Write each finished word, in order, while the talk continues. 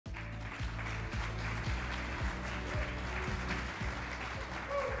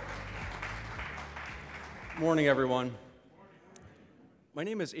Morning, everyone. My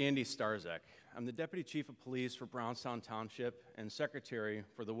name is Andy Starzek. I'm the Deputy Chief of Police for Brownstown Township and Secretary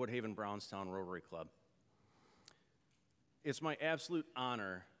for the Woodhaven Brownstown Rotary Club. It's my absolute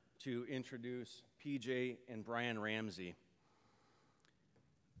honor to introduce PJ and Brian Ramsey.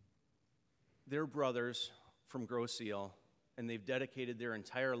 They're brothers from Grosse Ile, and they've dedicated their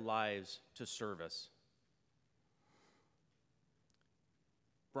entire lives to service.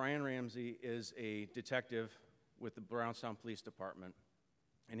 Brian Ramsey is a detective with the Brownstown Police Department,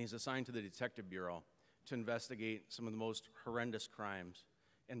 and he's assigned to the Detective Bureau to investigate some of the most horrendous crimes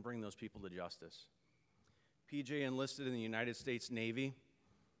and bring those people to justice. PJ enlisted in the United States Navy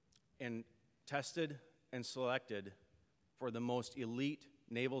and tested and selected for the most elite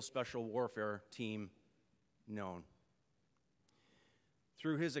naval special warfare team known.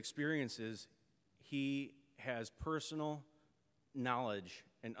 Through his experiences, he has personal knowledge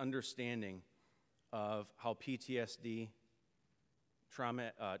and understanding of how PTSD,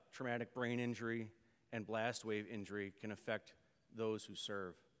 traumatic brain injury, and blast wave injury can affect those who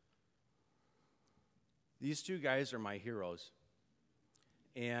serve. These two guys are my heroes.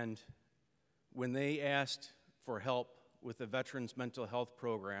 And when they asked for help with the Veterans Mental Health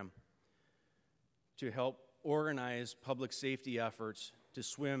Program to help organize public safety efforts to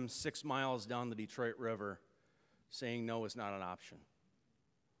swim 6 miles down the Detroit River, saying no is not an option.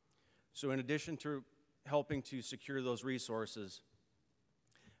 So in addition to helping to secure those resources,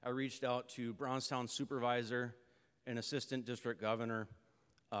 I reached out to Brownstown Supervisor and Assistant District Governor,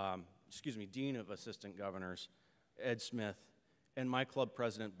 Dean of Assistant Governors, Ed Smith, and my club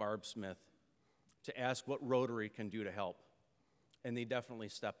president, Barb Smith, to ask what Rotary can do to help. And they definitely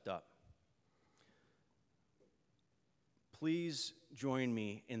stepped up. Please join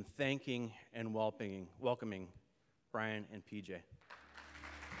me in thanking and welcoming Brian and PJ.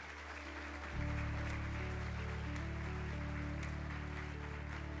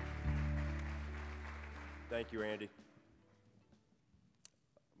 Thank you, Andy.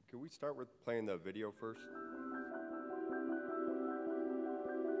 Can we start with playing the video first?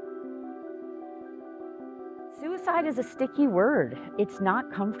 Suicide is a sticky word. It's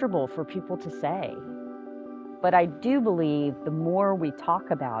not comfortable for people to say. But I do believe the more we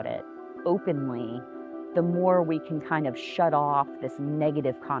talk about it openly, the more we can kind of shut off this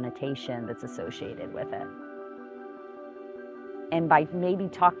negative connotation that's associated with it. And by maybe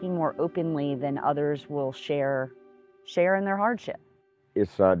talking more openly, then others will share in their hardship.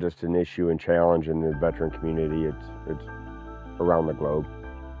 It's not just an issue and challenge in the veteran community, it's around the globe.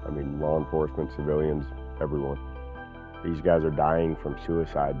 I mean, law enforcement, civilians, everyone. These guys are dying from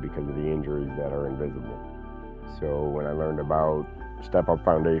suicide because of the injuries that are invisible. So when I learned about Step Up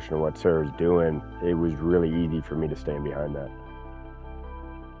Foundation and what Sarah's doing, it was really easy for me to stand behind that.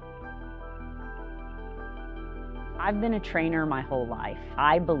 I've been a trainer my whole life.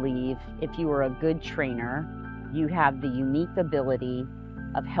 I believe if you are a good trainer, you have the unique ability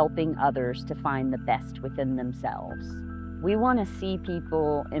of helping others to find the best within themselves. We want to see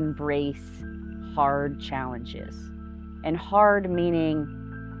people embrace hard challenges. And hard meaning,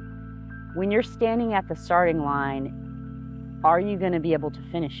 when you're standing at the starting line, are you going to be able to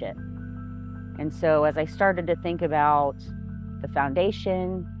finish it? And so as I started to think about the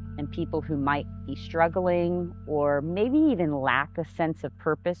foundation and people who might be struggling or maybe even lack a sense of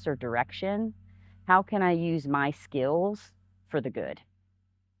purpose or direction, how can I use my skills for the good?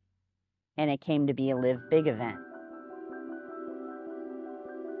 And it came to be a Live Big event.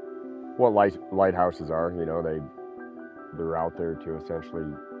 What lighthouses are, you know, they're out there to essentially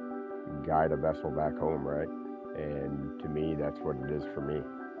guide a vessel back home, right? And to me, that's what it is for me,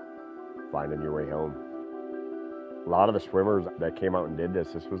 finding your way home. A lot of the swimmers that came out and did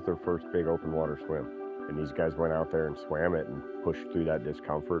this was their first big open water swim. And these guys went out there and swam it and pushed through that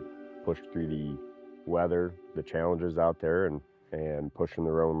discomfort, pushed through the weather, the challenges out there, and pushing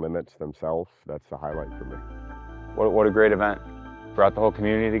their own limits themselves. That's the highlight for me. What a great event. Brought the whole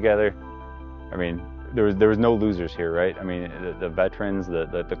community together. I mean, there was no losers here, right? I mean, the veterans,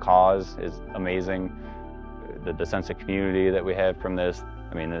 the cause is amazing. The sense of community that we have from this.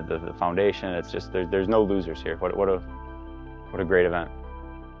 I mean, the foundation, it's just, there's no losers here. What a great event.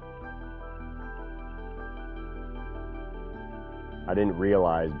 I didn't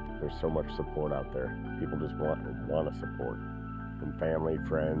realize there's so much support out there. People just want to support. From family,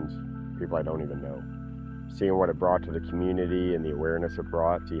 friends, people I don't even know. Seeing what it brought to the community and the awareness it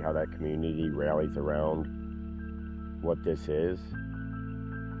brought, see how that community rallies around what this is,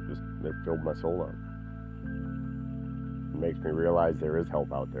 just it filled my soul up. It makes me realize there is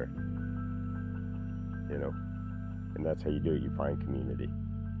help out there, you know, and that's how you do it, you find community.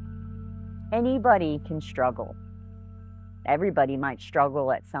 Anybody can struggle. Everybody might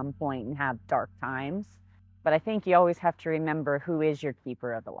struggle at some point and have dark times, but I think you always have to remember who is your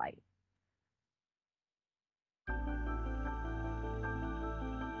keeper of the light.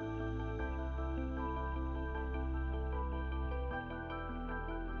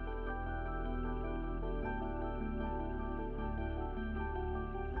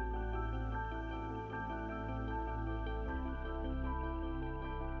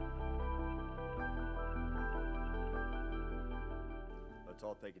 Let's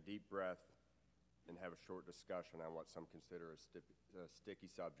all take a deep breath and have a short discussion on what some consider a sticky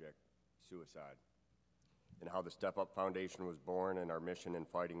subject, suicide, and how the Step Up Foundation was born and our mission in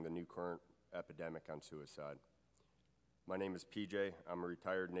fighting the new current epidemic on suicide. My name is PJ. I'm a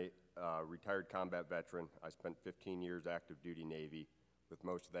retired combat veteran. I spent 15 years active duty Navy, with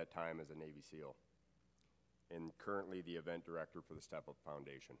most of that time as a Navy SEAL, and currently the event director for the Step Up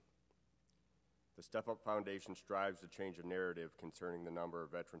Foundation. The Step Up Foundation strives to change the narrative concerning the number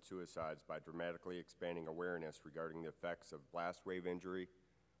of veteran suicides by dramatically expanding awareness regarding the effects of blast wave injury,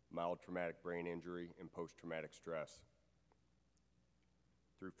 mild traumatic brain injury, and post-traumatic stress.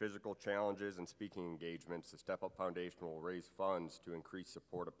 Through physical challenges and speaking engagements, the Step Up Foundation will raise funds to increase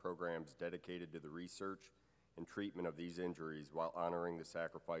support of programs dedicated to the research and treatment of these injuries while honoring the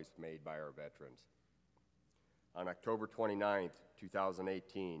sacrifice made by our veterans. On October 29th,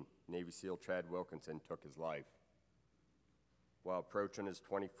 2018, Navy SEAL Chad Wilkinson took his life. While approaching his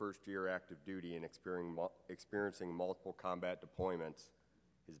 21st year active duty and experiencing multiple combat deployments,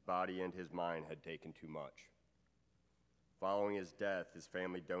 his body and his mind had taken too much. Following his death, his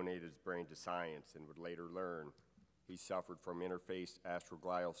family donated his brain to science and would later learn he suffered from interface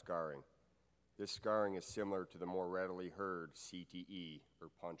astroglial scarring. This scarring is similar to the more readily heard CTE, or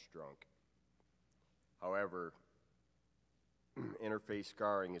punch drunk. However, interface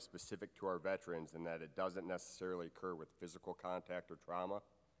scarring is specific to our veterans in that it doesn't necessarily occur with physical contact or trauma,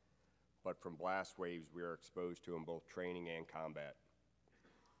 but from blast waves we are exposed to in both training and combat.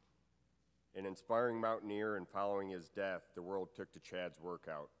 An inspiring mountaineer, and following his death, the world took to Chad's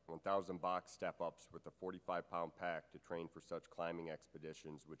workout, 1,000 box step-ups with a 45-pound pack to train for such climbing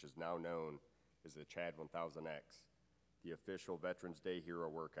expeditions, which is now known as the Chad 1000X, the official Veterans Day hero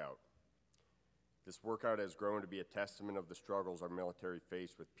workout. This workout has grown to be a testament of the struggles our military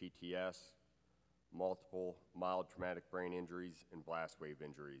face with PTS, multiple mild traumatic brain injuries, and blast wave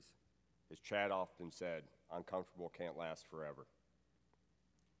injuries. As Chad often said, uncomfortable can't last forever.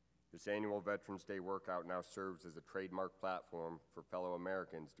 This annual Veterans Day workout now serves as a trademark platform for fellow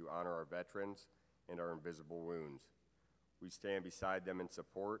Americans to honor our veterans and our invisible wounds. We stand beside them in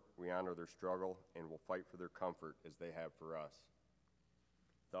support, we honor their struggle, and will fight for their comfort as they have for us.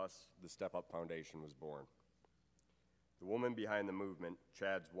 Thus, the Step Up Foundation was born. The woman behind the movement,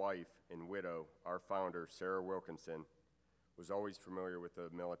 Chad's wife and widow, our founder, Sarah Wilkinson, was always familiar with the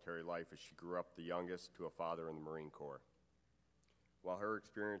military life as she grew up the youngest to a father in the Marine Corps. While her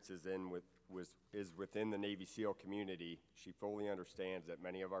experience is within the Navy SEAL community, she fully understands that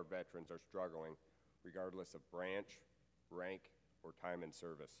many of our veterans are struggling regardless of branch, rank, or time in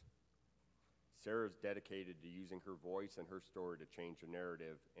service. Sarah is dedicated to using her voice and her story to change the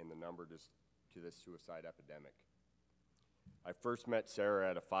narrative and the number to this suicide epidemic. I first met Sarah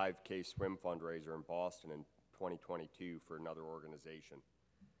at a 5K swim fundraiser in Boston in 2022 for another organization.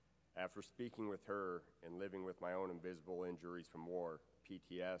 After speaking with her and living with my own invisible injuries from war,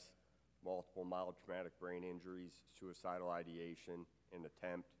 PTS, multiple mild traumatic brain injuries, suicidal ideation, an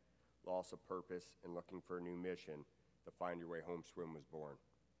attempt, loss of purpose, and looking for a new mission, the Find Your Way Home Swim was born.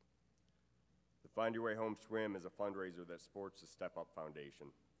 The Find Your Way Home Swim is a fundraiser that supports the Step Up Foundation,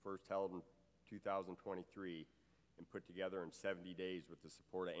 first held in 2023 and put together in 70 days with the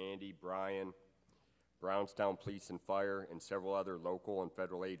support of Andy, Brian, Brownstown Police and Fire, and several other local and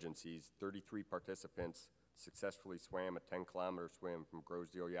federal agencies. 33 participants successfully swam a 10-kilometer swim from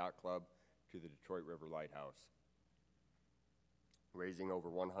Grosedale Yacht Club to the Detroit River Lighthouse, raising over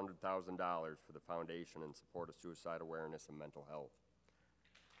 $100,000 for the foundation in support of suicide awareness and mental health.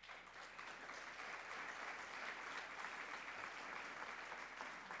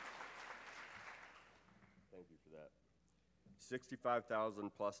 Thank you for that. $65,000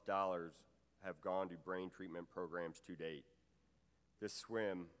 plus have gone to brain treatment programs to date. This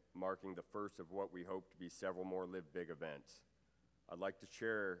swim marking the first of what we hope to be several more Live Big events. I'd like to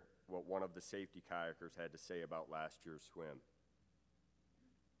share what one of the safety kayakers had to say about last year's swim.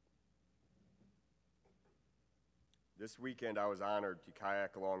 This weekend I was honored to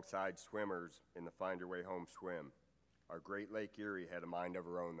kayak alongside swimmers in the Find Your Way Home Swim. Our Great Lake Erie had a mind of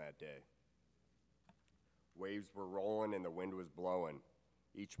her own that day. Waves were rolling and the wind was blowing.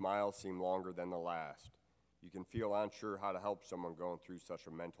 Each mile seemed longer than the last. You can feel unsure how to help someone going through such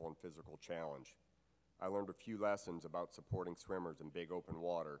a mental and physical challenge. I learned a few lessons about supporting swimmers in big open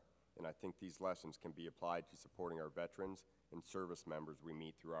water, and I think these lessons can be applied to supporting our veterans and service members we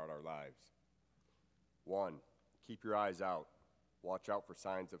meet throughout our lives. 1, keep your eyes out. Watch out for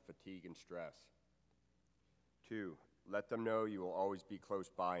signs of fatigue and stress. 2, let them know you will always be close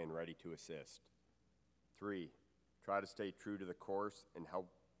by and ready to assist. 3, try to stay true to the course and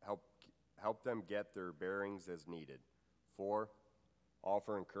help them get their bearings as needed. 4,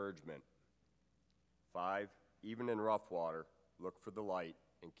 offer encouragement. 5, even in rough water, look for the light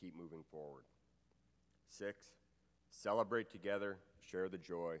and keep moving forward. 6, celebrate together, share the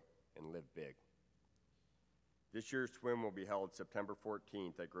joy, and live big. This year's swim will be held September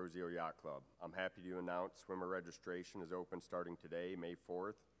 14th at Grozio Yacht Club. I'm happy to announce swimmer registration is open starting today, May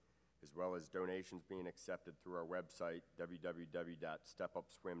 4th, as well as donations being accepted through our website,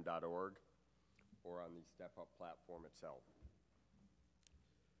 www.stepupswim.org, or on the Step Up platform itself.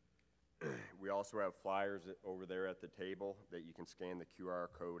 We also have flyers over there at the table that you can scan the QR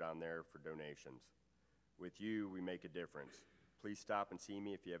code on there for donations. With you, we make a difference. Please stop and see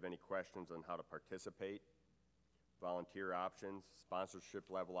me if you have any questions on how to participate, volunteer options, sponsorship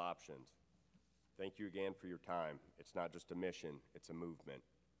level options. Thank you again for your time. It's not just a mission, it's a movement.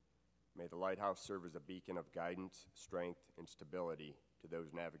 May the Lighthouse serve as a beacon of guidance, strength, and stability to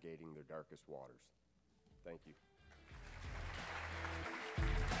those navigating their darkest waters. Thank you.